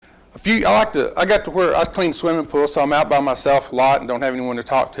I got to where I clean swimming pools, so I'm out by myself a lot and don't have anyone to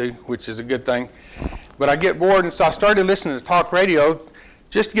talk to, which is a good thing. But I get bored, and so I started listening to talk radio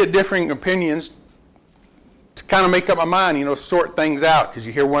just to get differing opinions to kind of make up my mind, sort things out, because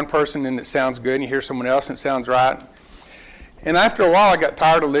you hear one person and it sounds good, and you hear someone else and it sounds right. And after a while, I got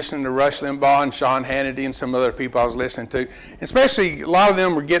tired of listening to Rush Limbaugh and Sean Hannity and some other people I was listening to. Especially, a lot of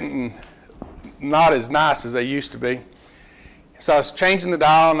them were getting not as nice as they used to be. So I was changing the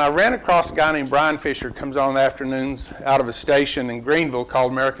dial, and I ran across a guy named Brian Fisher, who comes on in the afternoons out of a station in Greenville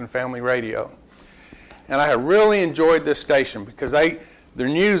called American Family Radio. And I have really enjoyed this station because their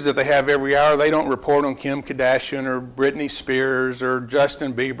news that they have every hour, they don't report on Kim Kardashian or Britney Spears or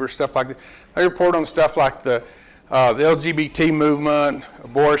Justin Bieber, stuff like that. They report on stuff like the LGBT movement,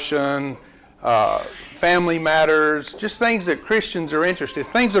 abortion, family matters, just things that Christians are interested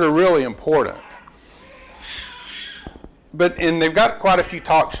in, things that are really important. And they've got quite a few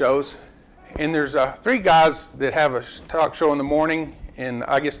talk shows, and there's 3 guys that have a talk show in the morning, and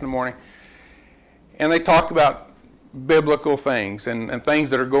they talk about biblical things and things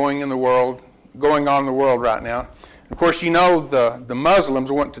that are going on in the world right now. Of course, the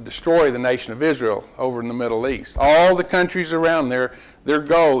Muslims want to destroy the nation of Israel over in the Middle East. All the countries around there, their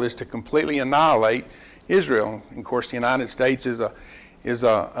goal is to completely annihilate Israel. And of course, the United States is an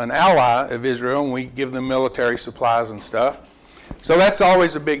ally of Israel, and we give them military supplies and stuff. So that's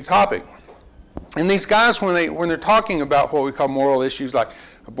always a big topic. And these guys, when they're talking about what we call moral issues like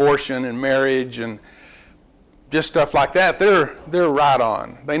abortion and marriage and just stuff like that, they're right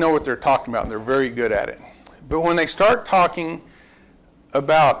on. They know what they're talking about, and they're very good at it. But when they start talking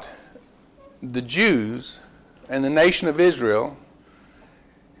about the Jews and the nation of Israel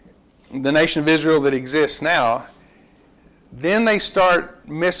that exists now, then they start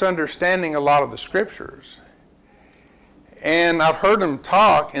misunderstanding a lot of the scriptures. And I've heard them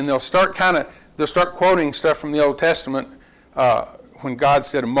talk, and they'll start quoting stuff from the Old Testament when God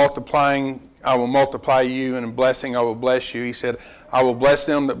said, multiplying, I will multiply you, and in blessing, I will bless you. He said, I will bless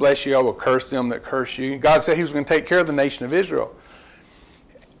them that bless you, I will curse them that curse you. God said he was going to take care of the nation of Israel.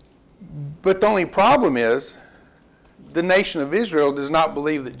 But the only problem is, the nation of Israel does not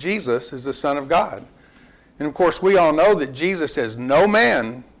believe that Jesus is the Son of God. And of course, we all know that Jesus says, no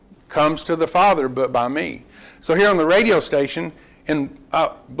man comes to the Father but by me. So here on the radio station, and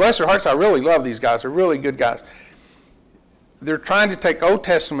bless their hearts, I really love these guys. They're really good guys. They're trying to take Old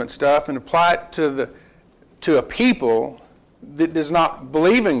Testament stuff and apply it to a people that does not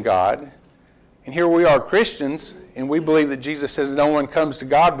believe in God. And here we are Christians, and we believe that Jesus says no one comes to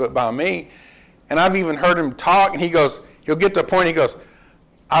God but by me. And I've even heard him talk, and he'll get to a point, he goes,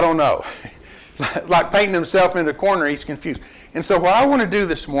 I don't know. Like painting himself in the corner, he's confused. And so what I want to do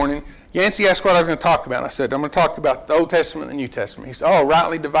this morning, Yancey asked what I was going to talk about. I said, I'm going to talk about the Old Testament and the New Testament. He said,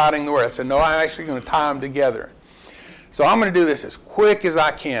 rightly dividing the word. I said, no, I'm actually going to tie them together. So I'm going to do this as quick as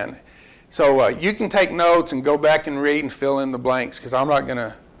I can. So you can take notes and go back and read and fill in the blanks, because I'm not going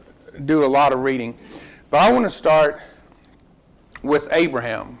to do a lot of reading. But I want to start with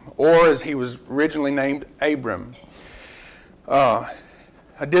Abraham, or as he was originally named, Abram. I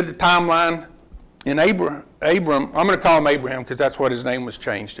did the timeline. In Abram, I'm going to call him Abraham because that's what his name was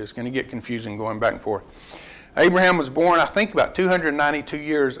changed to. It's going to get confusing going back and forth. Abraham was born, I think, about 292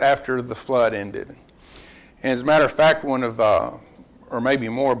 years after the flood ended. And as a matter of fact, one of, or maybe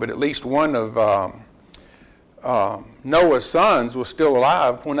more, but at least one of Noah's sons was still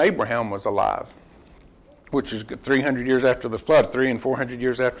alive when Abraham was alive, which is 300 years after the flood, 300 and 400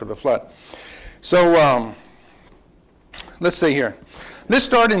 years after the flood. So let's see here. Let's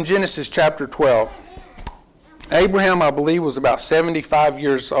start in Genesis chapter 12. Abraham, I believe, was about 75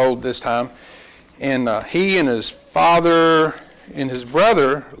 years old this time. And he and his father and his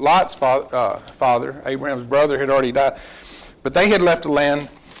brother, Lot's father, Abraham's brother, had already died. But they had left the land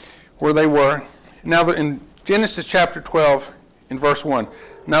where they were. Now, in Genesis chapter 12, in verse 1,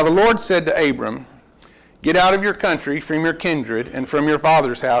 now the Lord said to Abram, get out of your country, from your kindred, and from your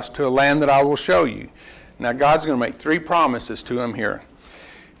father's house to a land that I will show you. Now, God's going to make 3 promises to him here.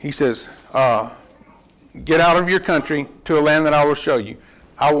 He says, get out of your country to a land that I will show you.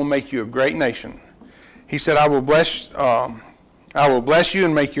 I will make you a great nation. He said, I will bless you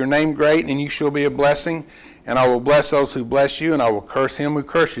and make your name great, and you shall be a blessing. And I will bless those who bless you, and I will curse him who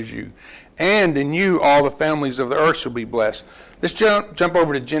curses you. And in you all the families of the earth shall be blessed. Let's jump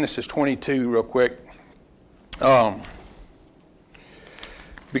over to Genesis 22 real quick.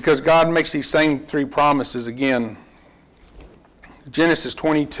 Because God makes these same 3 promises again. Genesis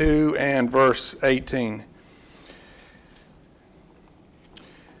 22 and verse 18.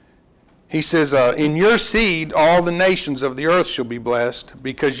 He says, in your seed, all the nations of the earth shall be blessed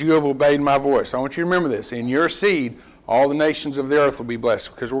because you have obeyed my voice. I want you to remember this. In your seed, all the nations of the earth will be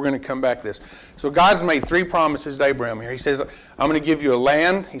blessed, because we're going to come back to this. So God's made 3 promises to Abraham here. He says, I'm going to give you a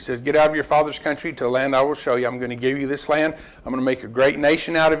land. He says, get out of your father's country to a land I will show you. I'm going to give you this land. I'm going to make a great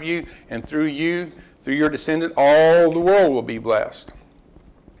nation out of you, and through you, through your descendant, all the world will be blessed.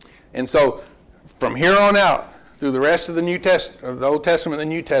 And so from here on out, through the rest of the New Testament, the Old Testament and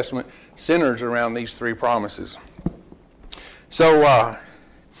the New Testament, centers around these 3 promises. So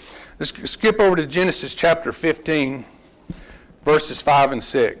let's skip over to Genesis chapter 15, verses 5 and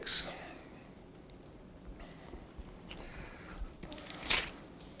 6.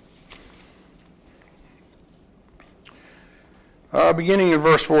 Beginning in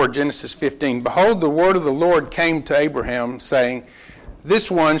verse 4, Genesis 15. Behold, the word of the Lord came to Abraham, saying, this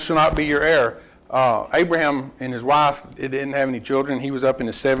one shall not be your heir. Abraham and his wife didn't have any children. He was up in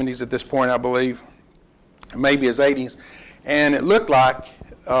his 70s at this point, I believe, maybe his 80s. And it looked like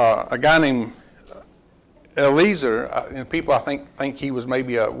a guy named Eliezer, and people I think he was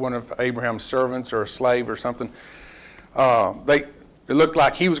maybe one of Abraham's servants or a slave or something. It looked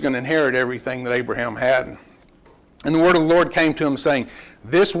like he was going to inherit everything that Abraham had. And the word of the Lord came to him, saying,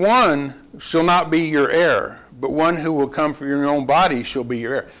 this one shall not be your heir, but one who will come from your own body shall be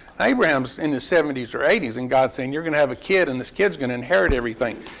your heir. Now, Abraham's in his 70s or 80s, and God's saying, you're going to have a kid, and this kid's going to inherit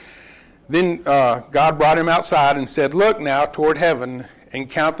everything. Then God brought him outside and said, look now toward heaven and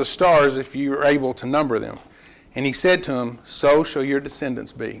count the stars if you are able to number them. And he said to him, so shall your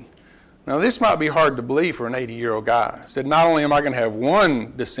descendants be. Now, this might be hard to believe for an 80-year-old guy. He said, not only am I going to have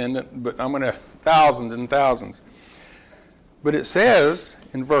one descendant, but I'm going to have thousands and thousands. But it says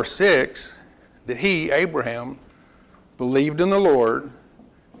in verse 6 that he, Abraham, believed in the Lord,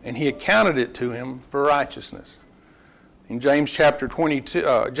 and he accounted it to him for righteousness. In James chapter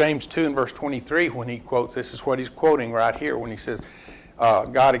 22, James 2 and verse 23, when he quotes, this is what he's quoting right here when he says,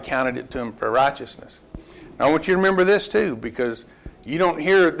 God accounted it to him for righteousness. Now, I want you to remember this too, because you don't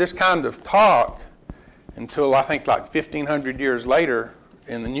hear this kind of talk until I think like 1,500 years later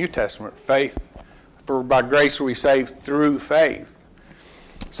in the New Testament. Faith, for by grace are we saved through faith.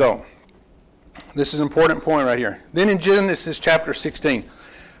 So, this is an important point right here. Then in Genesis chapter 16,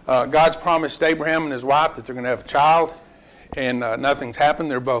 God's promised Abraham and his wife that they're going to have a child, and nothing's happened.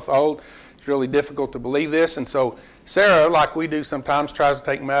 They're both old. It's really difficult to believe this, and so Sarah, like we do sometimes, tries to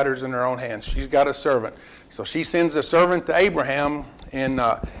take matters in her own hands. She's got a servant. So she sends a servant to Abraham, and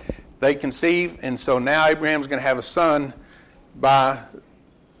they conceive, and so now Abraham's going to have a son by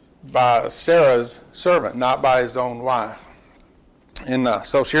Sarah's servant, not by his own wife. And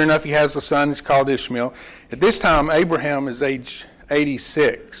so sure enough, he has a son. He's called Ishmael. At this time, Abraham is age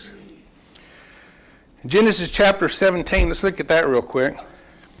 86. Genesis chapter 17, let's look at that real quick.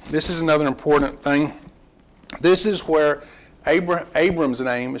 This is another important thing. This is where Abram's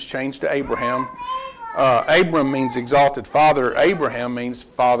name is changed to Abraham. Abram means exalted father. Abraham means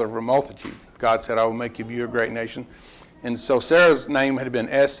father of a multitude. God said, I will make of you a great nation. And so Sarah's name had been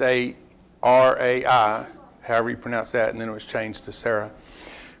Sarai, however you pronounce that, and then it was changed to Sarah.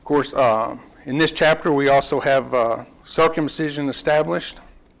 Of course, in this chapter we also have circumcision established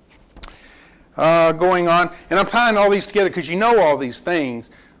going on. And I'm tying all these together because you know all these things,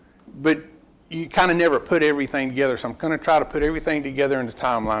 but you kind of never put everything together. So I'm going to try to put everything together in the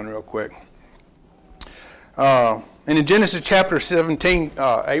timeline real quick. And in Genesis chapter 17,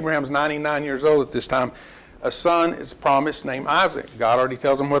 Abraham's 99 years old at this time. A son is promised named Isaac. God already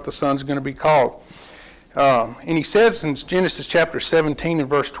tells him what the son's going to be called. And he says in Genesis chapter 17 and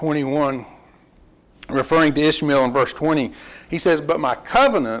verse 21, referring to Ishmael in verse 20, he says, but my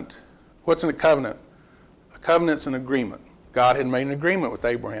covenant, what's in a covenant? A covenant's an agreement. God had made an agreement with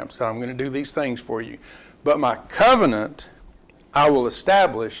Abraham, said, I'm going to do these things for you. But my covenant I will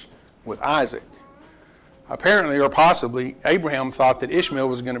establish with Isaac. Apparently, or possibly, Abraham thought that Ishmael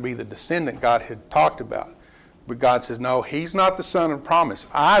was going to be the descendant God had talked about. But God says, no, he's not the son of promise.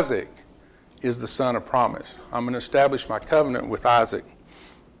 Isaac is the son of promise. I'm going to establish my covenant with Isaac.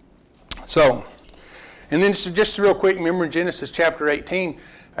 So, and then just real quick, remember in Genesis chapter 18,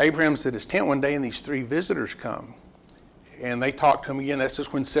 Abraham's at his tent one day and these 3 visitors come. And they talk to him again. This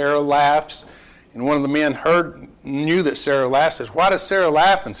is when Sarah laughs. And one of the men knew that Sarah laughed. Says, why does Sarah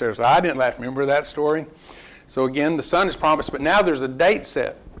laugh? And Sarah says, I didn't laugh. Remember that story? So again, the son is promised, but now there's a date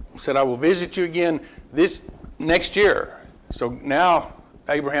set. He said, I will visit you again this next year. So now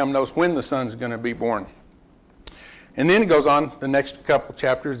Abraham knows when the son's going to be born. And then it goes on, the next couple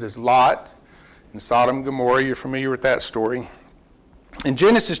chapters is Lot and Sodom and Gomorrah. You're familiar with that story. In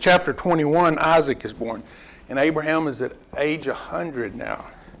Genesis chapter 21, Isaac is born. And Abraham is at age 100 now.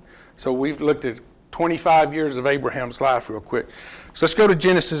 So we've looked at 25 years of Abraham's life real quick. So let's go to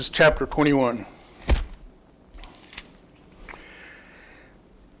Genesis chapter 21.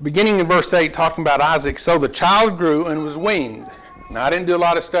 Beginning in verse 8, talking about Isaac. So the child grew and was weaned. Now, I didn't do a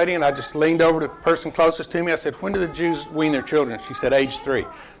lot of studying. I just leaned over to the person closest to me. I said, when do the Jews wean their children? She said, age 3.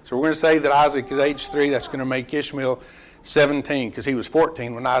 So we're going to say that Isaac is age 3. That's going to make Ishmael 17, because he was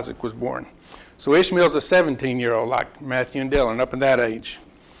 14 when Isaac was born. So Ishmael's a 17-year-old, like Matthew and Dylan, up in that age.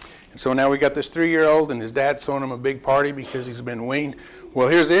 And so now we got this 3-year-old, and his dad's throwing him a big party because he's been weaned. Well,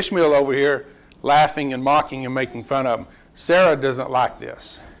 here's Ishmael over here laughing and mocking and making fun of him. Sarah doesn't like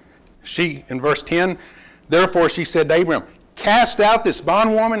this. She, in verse 10, therefore she said to Abraham, cast out this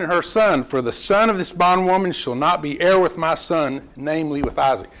bondwoman and her son, for the son of this bondwoman shall not be heir with my son, namely with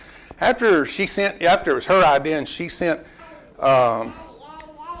Isaac. After it was her idea, and she sent,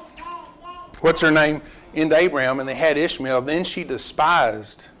 what's her name, into Abraham, and they had Ishmael, then she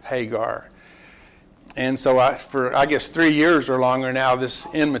despised Hagar. And so for 3 years or longer now, this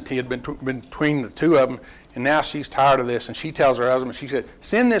enmity had been between the two of them, and now she's tired of this, and she tells her husband, she said,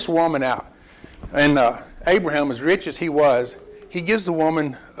 send this woman out. And Abraham, as rich as he was, he gives the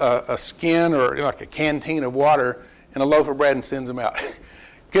woman a skin or like a canteen of water and a loaf of bread and sends them out.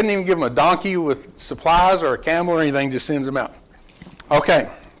 Couldn't even give them a donkey with supplies or a camel or anything, just sends them out. Okay,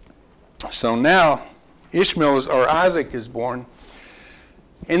 so now Isaac is born.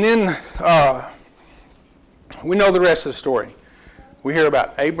 And then we know the rest of the story. We hear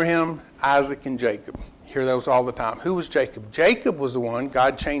about Abraham, Isaac, and Jacob. Hear those all the time. Who was Jacob? Jacob was the one,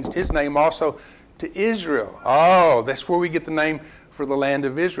 God changed his name also to Israel. Oh, that's where we get the name for the land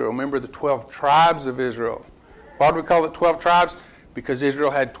of Israel. Remember the 12 tribes of Israel. Why do we call it 12 tribes? Because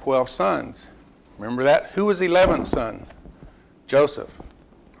Israel had 12 sons. Remember that? Who was the 11th son? Joseph.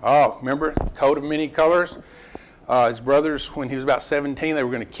 Oh, remember? Coat of many colors. His brothers, when he was about 17, they were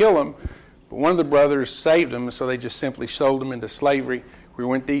going to kill him. But one of the brothers saved him, so they just simply sold him into slavery. We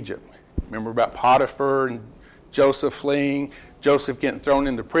went to Egypt. Remember about Potiphar and Joseph fleeing, Joseph getting thrown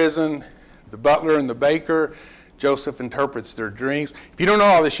into prison, the butler and the baker. Joseph interprets their dreams. If you don't know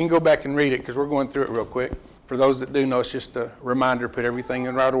all this, you can go back and read it because we're going through it real quick. For those that do know, it's just a reminder, put everything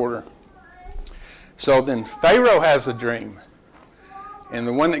in right order. So then Pharaoh has a dream. And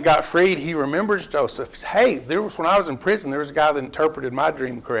the one that got freed, he remembers Joseph. He says, hey, when I was in prison, there was a guy that interpreted my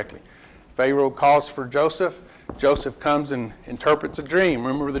dream correctly. Pharaoh calls for Joseph. Joseph comes and interprets a dream.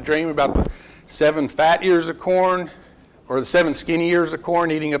 Remember the dream about the 7 fat ears of corn, or the 7 skinny ears of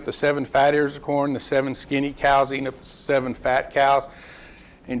corn eating up the 7 fat ears of corn, the 7 skinny cows eating up the 7 fat cows.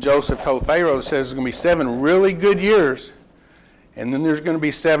 And Joseph told Pharaoh, it says there's going to be 7 really good years, and then there's going to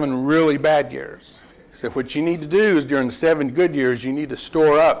be 7 really bad years. So what you need to do is during the 7 good years, you need to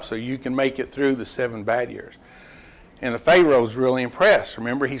store up so you can make it through the 7 bad years. And the Pharaoh's really impressed.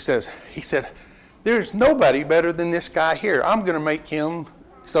 Remember, he said, there's nobody better than this guy here. I'm going to make him,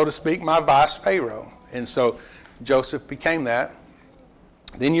 so to speak, my vice Pharaoh. And so Joseph became that.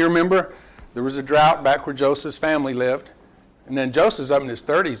 Then you remember there was a drought back where Joseph's family lived. And then Joseph's up in his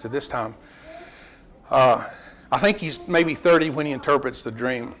 30s at this time. I think he's maybe 30 when he interprets the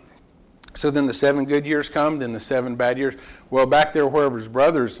dream. So then the 7 good years come, then the 7 bad years. Well, back there wherever his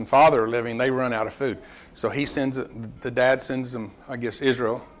brothers and father are living, they run out of food. So the dad sends them,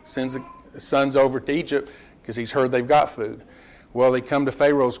 Israel, sends the sons over to Egypt because he's heard they've got food. Well, they come to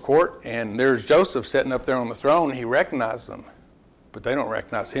Pharaoh's court, and there's Joseph sitting up there on the throne, and he recognizes them. But they don't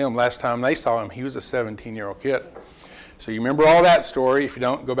recognize him. Last time they saw him, he was a 17-year-old kid. So you remember all that story. If you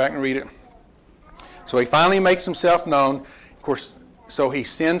don't, go back and read it. So he finally makes himself known. Of course, so he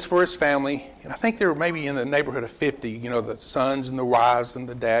sends for his family, and I think they were maybe in the neighborhood of 50, the sons and the wives and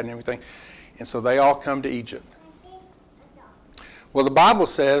the dad and everything. And so they all come to Egypt. Well, the Bible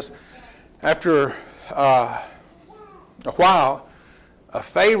says after a while, a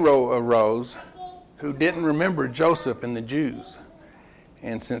Pharaoh arose who didn't remember Joseph and the Jews.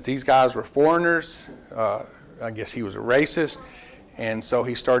 And since these guys were foreigners, I guess he was a racist, and so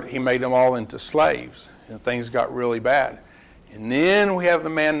he made them all into slaves, and things got really bad. And then we have the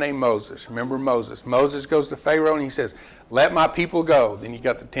man named Moses. Remember Moses. Moses goes to Pharaoh and he says, let my people go. Then you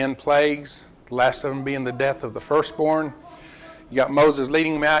got the 10 plagues, the last of them being the death of the firstborn. You got Moses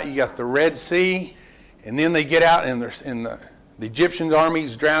leading them out. You got the Red Sea. And then they get out and the Egyptian army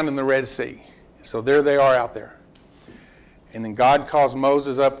is drowned in the Red Sea. So there they are out there. And then God calls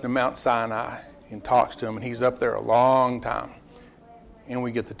Moses up to Mount Sinai and talks to him. And he's up there a long time. And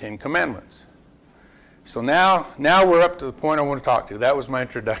we get the 10 Commandments. So now we're up to the point I want to talk to. That was my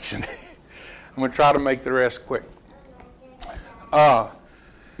introduction. I'm going to try to make the rest quick.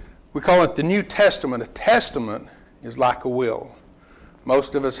 We call it the New Testament. A testament is like a will.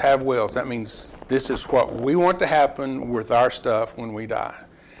 Most of us have wills. That means this is what we want to happen with our stuff when we die.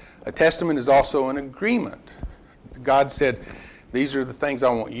 A testament is also an agreement. God said, these are the things I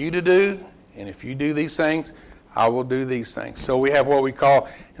want you to do, and if you do these things, I will do these things. So we have what we call,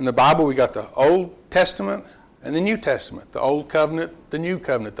 in the Bible, we got the Old Testament and the New Testament. The Old Covenant, the New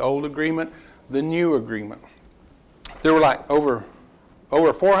Covenant. The Old Agreement, the New Agreement. There were like over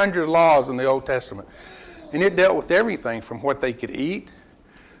 400 laws in the Old Testament. And it dealt with everything from what they could eat.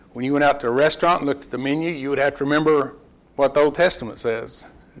 When you went out to a restaurant and looked at the menu, you would have to remember what the Old Testament says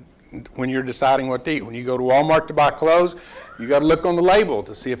when you're deciding what to eat. When you go to Walmart to buy clothes, you got to look on the label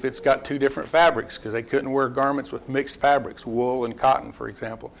to see if it's got two different fabrics, because they couldn't wear garments with mixed fabrics, wool and cotton, for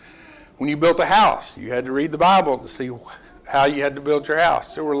example. When you built a house, you had to read the Bible to see how you had to build your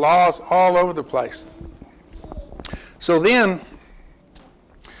house. There were laws all over the place. So then,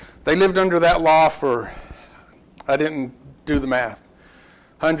 they lived under that law for, I didn't do the math,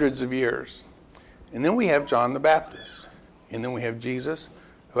 hundreds of years. And then we have John the Baptist. And then we have Jesus,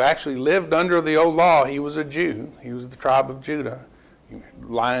 who actually lived under the old law. He was a Jew. He was the tribe of Judah.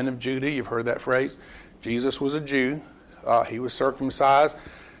 Lion of Judah, you've heard that phrase. Jesus was a Jew. He was circumcised,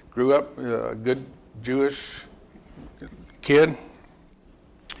 grew up a good Jewish kid.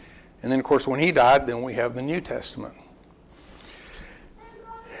 And then, of course, when he died, then we have the New Testament.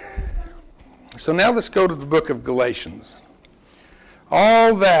 So now let's go to the book of Galatians.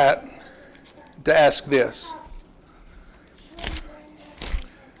 All that to ask this.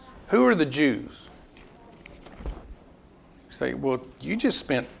 Who are the Jews? You say, well, you just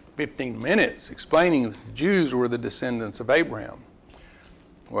spent 15 minutes explaining that the Jews were the descendants of Abraham.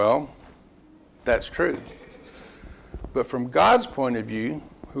 Well, that's true. But from God's point of view,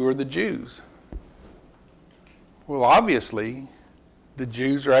 who are the Jews? Well, obviously, the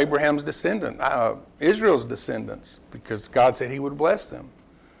Jews are Abraham's descendants, Israel's descendants, because God said he would bless them.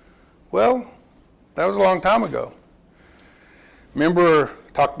 Well, that was a long time ago. Remember,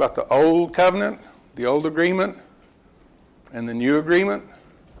 talked about the Old Covenant, the Old Agreement, and the New Agreement.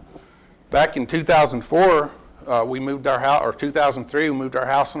 Back in 2004, we moved our house, or 2003, we moved our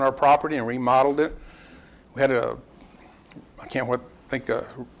house and our property and remodeled it. We had a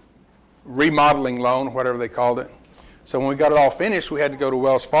remodeling loan, whatever they called it. So when we got it all finished, we had to go to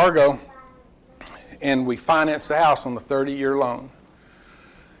Wells Fargo, and we financed the house on the 30-year loan.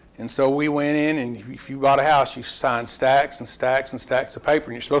 And so we went in, and if you bought a house, you signed stacks and stacks and stacks of paper,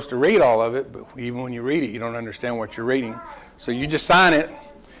 and you're supposed to read all of it, but even when you read it, you don't understand what you're reading. So you just sign it.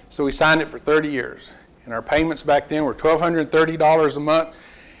 So we signed it for 30 years. And our payments back then were $1,230 a month.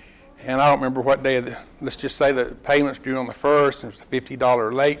 And I don't remember what day, let's just say the payments due on the 1st, and there's a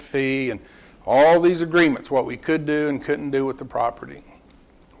 $50 late fee, and all these agreements, what we could do and couldn't do with the property.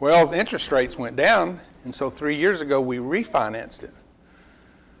 Well, the interest rates went down, and so 3 years ago we refinanced it.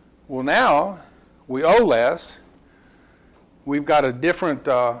 Well, now we owe less. We've got a different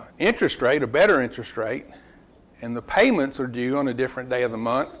interest rate, a better interest rate, and the payments are due on a different day of the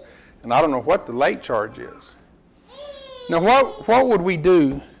month, and I don't know what the late charge is. Now, what would we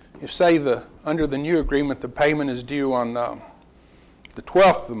do if, say, under the new agreement, the payment is due on the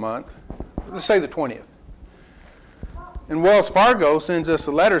 12th of the month, let's say the 20th. And Wells Fargo sends us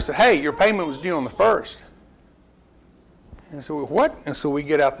a letter and says, hey, your payment was due on the 1st. And so what? And so we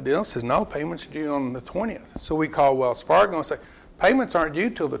get out the deal and says, no, payments are due on the 20th. So we call Wells Fargo and say, payments aren't due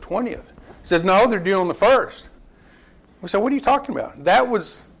till the 20th. He says, no, they're due on the 1st. We say, what are you talking about? That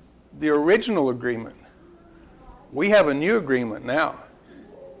was the original agreement. We have a new agreement now.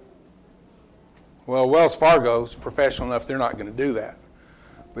 Well, Wells Fargo's professional enough, they're not going to do that.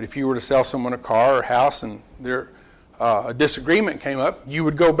 But if you were to sell someone a car or a house and a disagreement came up, you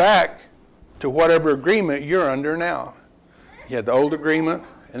would go back to whatever agreement you're under now. You had the Old Agreement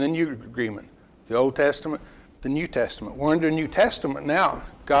and the New Agreement. The Old Testament, the New Testament. We're under New Testament now.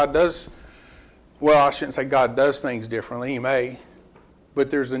 God does, well, I shouldn't say God does things differently. He may, but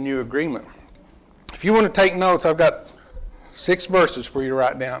there's a new agreement. If you want to take notes, I've got 6 verses for you to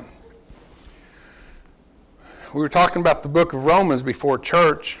write down. We were talking about the book of Romans before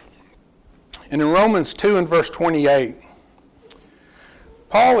church. And in Romans 2 and verse 28,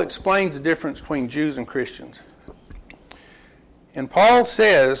 Paul explains the difference between Jews and Christians. And Paul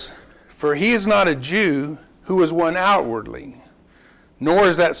says, for he is not a Jew who is one outwardly, nor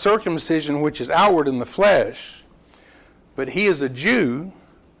is that circumcision which is outward in the flesh, but he is a Jew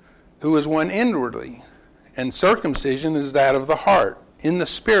who is one inwardly, and circumcision is that of the heart, in the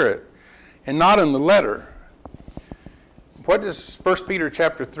spirit, and not in the letter. What does 1 Peter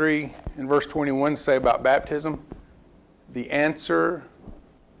chapter 3 and verse 21 say about baptism? The answer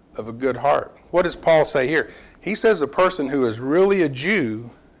of a good heart. What does Paul say here? He says a person who is really a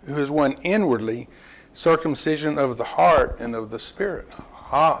Jew, who is one inwardly, circumcision of the heart and of the spirit.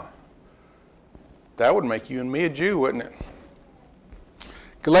 That would make you and me a Jew, wouldn't it?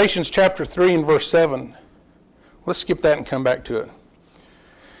 Galatians chapter 3 and verse 7. Let's skip that and come back to it.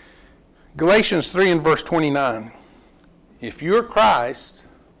 Galatians 3 and verse 29. If you are Christ,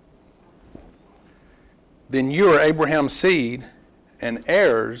 then you are Abraham's seed and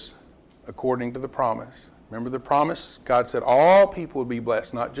heirs according to the promise. Remember the promise? God said all people would be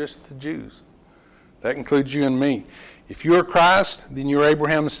blessed, not just the Jews. That includes you and me. If you are Christ, then you are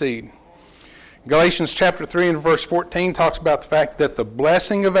Abraham's seed. Galatians chapter 3 and verse 14 talks about the fact that the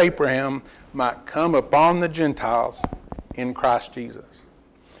blessing of Abraham might come upon the Gentiles in Christ Jesus.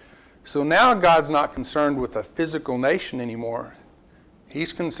 So now God's not concerned with a physical nation anymore.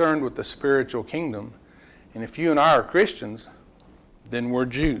 He's concerned with the spiritual kingdom. And if you and I are Christians, then we're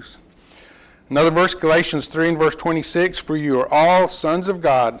Jews. Another verse, Galatians 3 and verse 26, for you are all sons of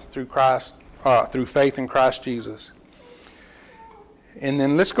God through faith in Christ Jesus. And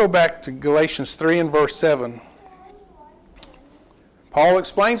then let's go back to Galatians 3 and verse 7. Paul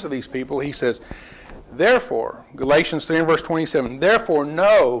explains to these people, he says, therefore, Galatians 3 and verse 27, therefore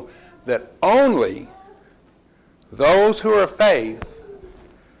know that only those who are of faith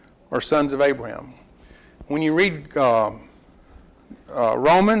are sons of Abraham. When you read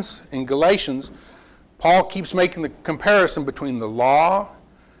Romans and Galatians, Paul keeps making the comparison between the law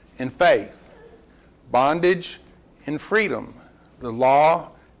and faith, bondage and freedom, the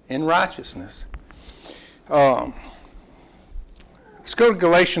law and righteousness. Let's go to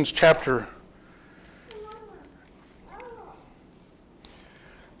Galatians chapter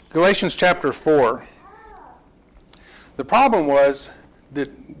 4. The problem was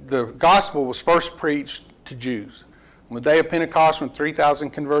that the gospel was first preached to Jews. On the day of Pentecost, when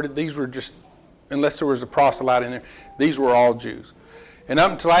 3,000 converted, these were just, unless there was a proselyte in there, these were all Jews. And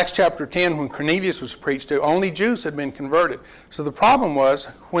up until Acts chapter 10, when Cornelius was preached to, only Jews had been converted. So the problem was,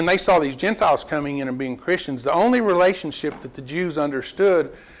 when they saw these Gentiles coming in and being Christians, the only relationship that the Jews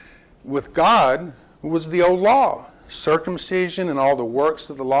understood with God was the old law. Circumcision and all the works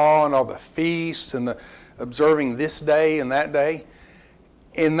of the law and all the feasts and the observing this day and that day.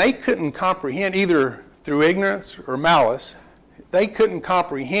 And they couldn't comprehend, either through ignorance or malice, they couldn't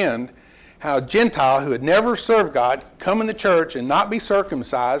comprehend how a Gentile who had never served God come in the church and not be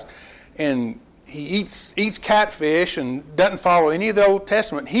circumcised, and he eats catfish and doesn't follow any of the Old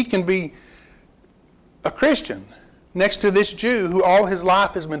Testament, he can be a Christian next to this Jew who all his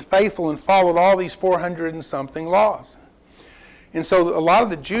life has been faithful and followed all these 400 and something laws. And so a lot of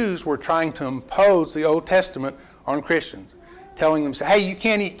the Jews were trying to impose the Old Testament on Christians, telling them, hey, you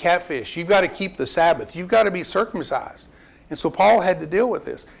can't eat catfish. You've got to keep the Sabbath. You've got to be circumcised. And so Paul had to deal with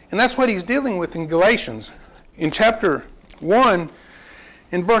this. And that's what he's dealing with in Galatians. In chapter 1,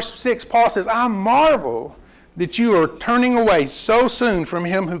 in verse 6, Paul says, I marvel that you are turning away so soon from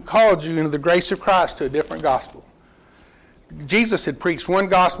him who called you into the grace of Christ to a different gospel. Jesus had preached one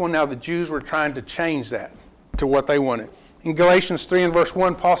gospel, now the Jews were trying to change that to what they wanted. In Galatians 3 and verse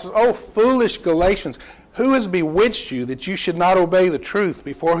 1, Paul says, oh, foolish Galatians, who has bewitched you that you should not obey the truth,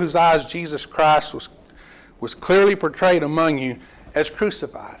 before whose eyes Jesus Christ was clearly portrayed among you as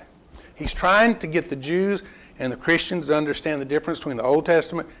crucified? He's trying to get the Jews and the Christians to understand the difference between the Old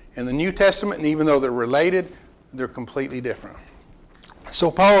Testament and the New Testament, and even though they're related, they're completely different. So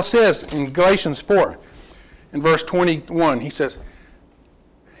Paul says in Galatians 4, in verse 21, he says,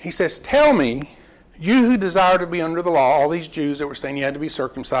 tell me, you who desire to be under the law, all these Jews that were saying you had to be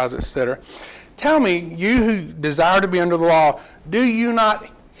circumcised, etc., tell me, you who desire to be under the law, do you not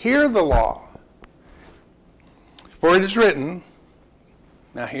hear the law? For it is written,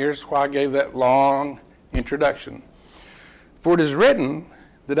 now here's why I gave that long introduction. For it is written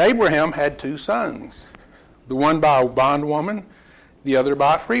that Abraham had two sons, the one by a bondwoman, the other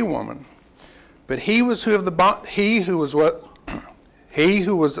by a free woman. But he who was of the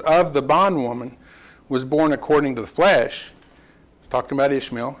bondwoman was born according to the flesh, talking about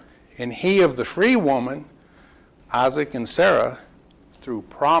Ishmael, and he of the free woman, Isaac and Sarah, through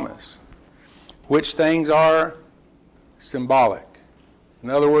promise, which things are symbolic. In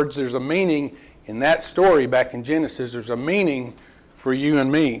other words, there's a meaning in that story back in Genesis. There's a meaning for you and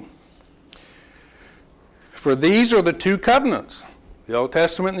me. For these are the two covenants, the Old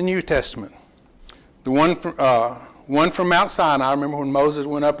Testament and the New Testament. The one from Mount Sinai. I remember when Moses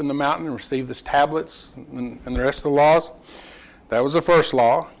went up in the mountain and received the tablets and the rest of the laws. That was the first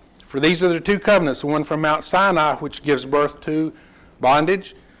law. For these are the two covenants, the one from Mount Sinai, which gives birth to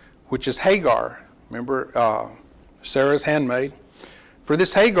bondage, which is Hagar. Remember, Sarah's handmaid. For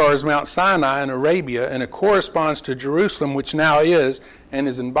this Hagar is Mount Sinai in Arabia, and it corresponds to Jerusalem, which now is, and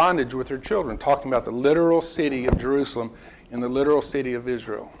is in bondage with her children. Talking about the literal city of Jerusalem and the literal city of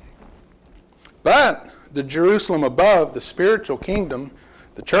Israel. But the Jerusalem above, the spiritual kingdom,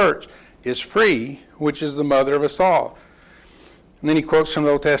 the church, is free, which is the mother of us all. And then he quotes from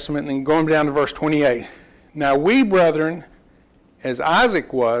the Old Testament, and going down to verse 28. Now we, brethren, as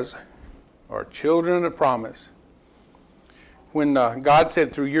Isaac was, are children of promise. When God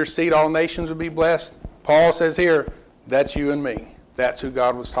said, through your seed all nations will be blessed, Paul says here, that's you and me. That's who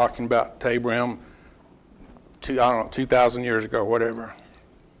God was talking about to Abraham, 2,000 years ago, whatever.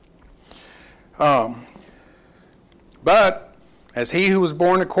 But as he who was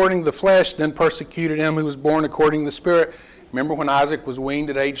born according to the flesh then persecuted him who was born according to the Spirit. Remember when Isaac was weaned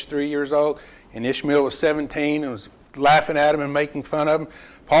at age 3 years old, and Ishmael was 17 and was laughing at him and making fun of him?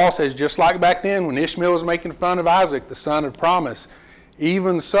 Paul says, just like back then when Ishmael was making fun of Isaac, the son of promise,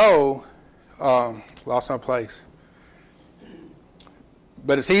 even so, lost my place.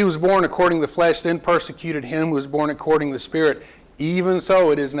 But as he who was born according to the flesh then persecuted him who was born according to the Spirit, even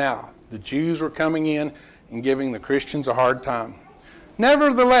so it is now. The Jews were coming in and giving the Christians a hard time.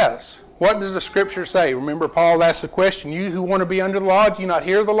 Nevertheless, what does the Scripture say? Remember, Paul asked the question, you who want to be under the law, do you not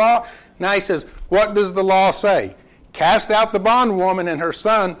hear the law? Now he says, what does the law say? Cast out the bondwoman and her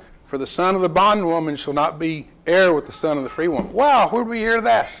son, for the son of the bondwoman shall not be heir with the son of the free woman. Wow, where do we hear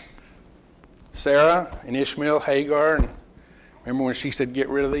that? Sarah and Ishmael, Hagar, and remember when she said, get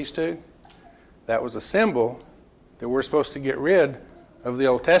rid of these two? That was a symbol that we're supposed to get rid of the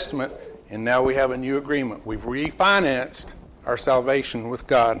Old Testament, and now we have a new agreement. We've refinanced our salvation with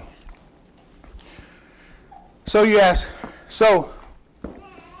God. So you ask,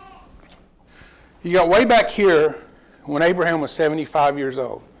 you got way back here when Abraham was 75 years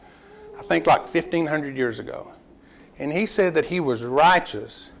old, I think like 1,500 years ago, and he said that he was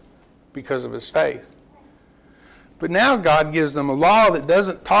righteous because of his faith. But now God gives them a law that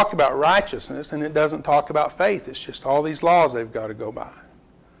doesn't talk about righteousness and it doesn't talk about faith. It's just all these laws they've got to go by.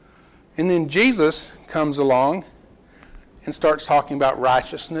 And then Jesus comes along and starts talking about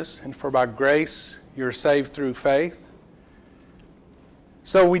righteousness, and for by grace you're saved through faith.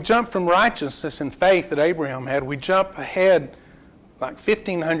 So we jump from righteousness and faith that Abraham had, we jump ahead like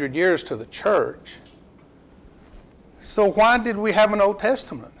 1,500 years to the church. So why did we have an Old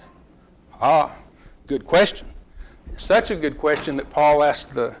Testament? Good question. Such a good question that Paul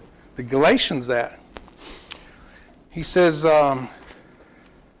asked the Galatians that. He says in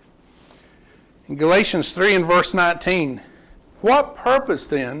Galatians 3 and verse 19, what purpose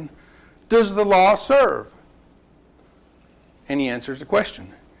then does the law serve? And he answers the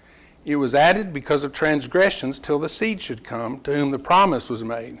question. It was added because of transgressions till the seed should come, to whom the promise was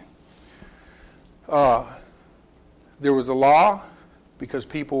made. There was a law because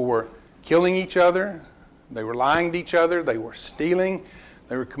people were killing each other, they were lying to each other, they were stealing,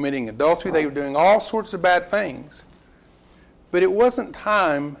 they were committing adultery, they were doing all sorts of bad things. But it wasn't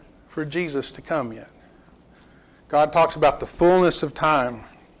time for Jesus to come yet. God talks about the fullness of time.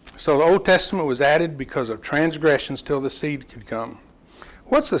 So the Old Testament was added because of transgressions till the seed could come.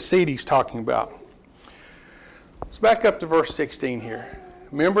 What's the seed he's talking about? Let's back up to verse 16 here.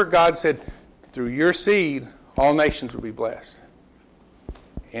 Remember, God said, through your seed, all nations will be blessed.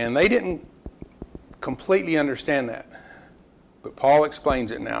 And they didn't completely understand that. But Paul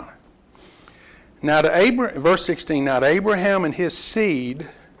explains it now. Now to verse 16, now to Abraham and his seed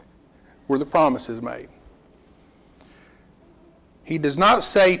were the promises made. He does not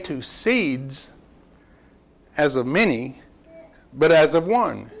say to seeds as of many, but as of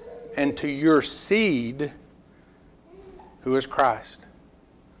one, and to your seed, who is Christ.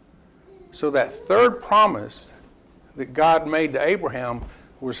 So that third promise that God made to Abraham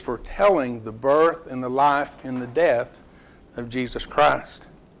was foretelling the birth and the life and the death of Jesus Christ.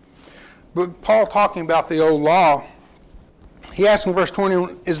 But Paul, talking about the old law, he asks in verse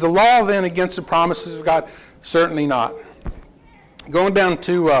 21, is the law then against the promises of God? Certainly not. Going down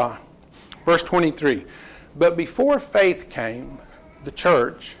to verse 23. But before faith came, the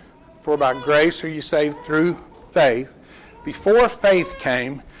church, for by grace are you saved through faith. Before faith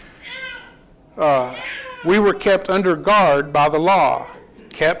came, we were kept under guard by the law,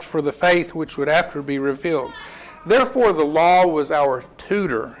 kept for the faith which would after be revealed. Therefore the law was our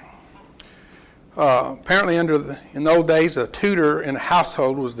tutor. Apparently in the old days, a tutor in a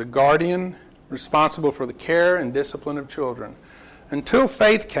household was the guardian responsible for the care and discipline of children. Until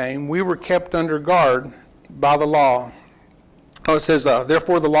faith came, we were kept under guard by the law. It says,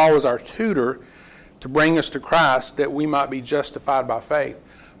 therefore the law was our tutor to bring us to Christ, that we might be justified by faith.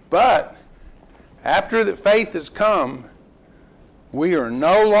 But after that faith has come, We are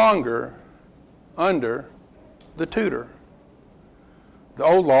no longer under the tutor. The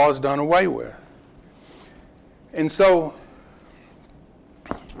old law is done away with. And so,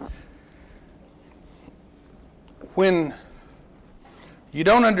 when you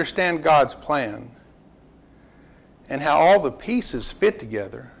don't understand God's plan and how all the pieces fit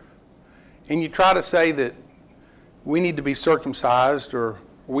together, and you try to say that we need to be circumcised or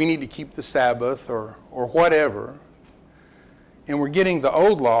we need to keep the Sabbath or whatever, and we're getting the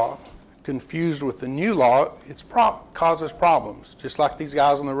old law confused with the new law, it causes problems. Just like these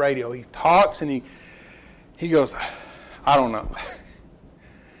guys on the radio. He talks and he goes, I don't know.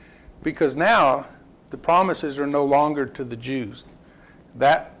 Because now the promises are no longer to the Jews.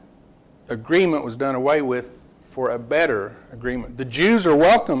 That agreement was done away with for a better agreement. The Jews are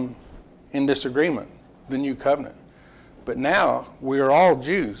welcome in this agreement, the new covenant. But now we are all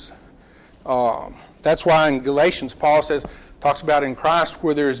Jews. That's why in Galatians Paul talks about in Christ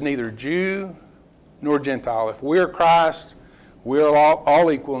where there is neither Jew nor Gentile. If we're Christ, we're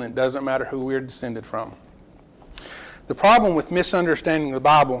all equal, and it doesn't matter who we're descended from. The problem with misunderstanding the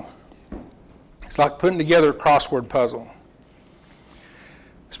Bible is like putting together a crossword puzzle.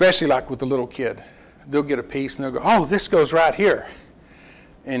 Especially like with the little kid. They'll get a piece and they'll go, oh, this goes right here.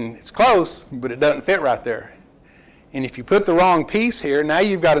 And it's close, but it doesn't fit right there. And if you put the wrong piece here, now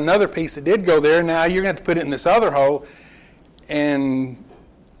you've got another piece that did go there. Now you're going to have to put it in this other hole. And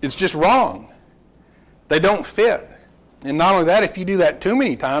it's just wrong. They don't fit. And not only that, if you do that too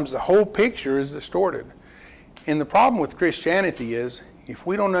many times, the whole picture is distorted. And the problem with Christianity is, if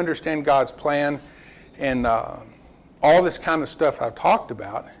we don't understand God's plan and all this kind of stuff I've talked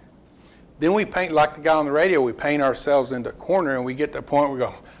about, then we paint, like the guy on the radio, we paint ourselves into a corner and we get to a point where we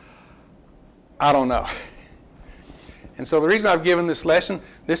go, I don't know. And so the reason I've given this lesson,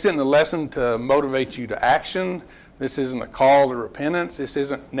 this isn't a lesson to motivate you to action. This isn't a call to repentance. This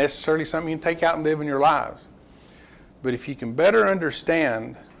isn't necessarily something you can take out and live in your lives. But if you can better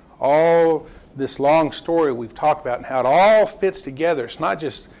understand all this long story we've talked about and how it all fits together, it's not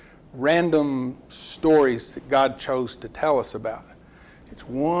just random stories that God chose to tell us about. It's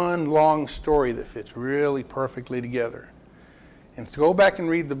one long story that fits really perfectly together. And so go back and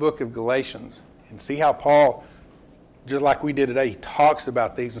read the book of Galatians and see how Paul, just like we did today, he talks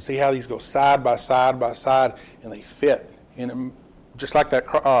about these and see how these go side by side by side and they fit. And just like that,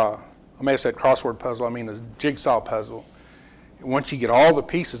 I may have said crossword puzzle, I mean a jigsaw puzzle. Once you get all the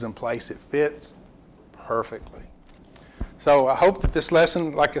pieces in place, it fits perfectly. So I hope that this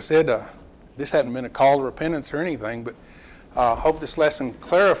lesson, like I said, this hadn't been a call to repentance or anything, but I hope this lesson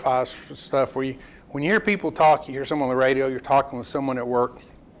clarifies stuff where when you hear people talk, you hear someone on the radio, you're talking with someone at work,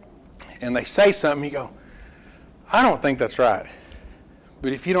 and they say something, you go, I don't think that's right.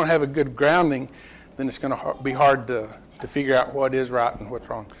 But if you don't have a good grounding, then it's going to be hard to figure out what is right and what's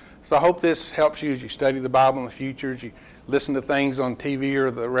wrong. So I hope this helps you as you study the Bible in the future, as you listen to things on TV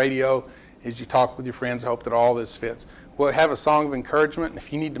or the radio, as you talk with your friends. I hope that all this fits. We'll have a song of encouragement.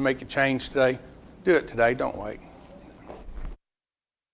 If you need to make a change today, do it today. Don't wait.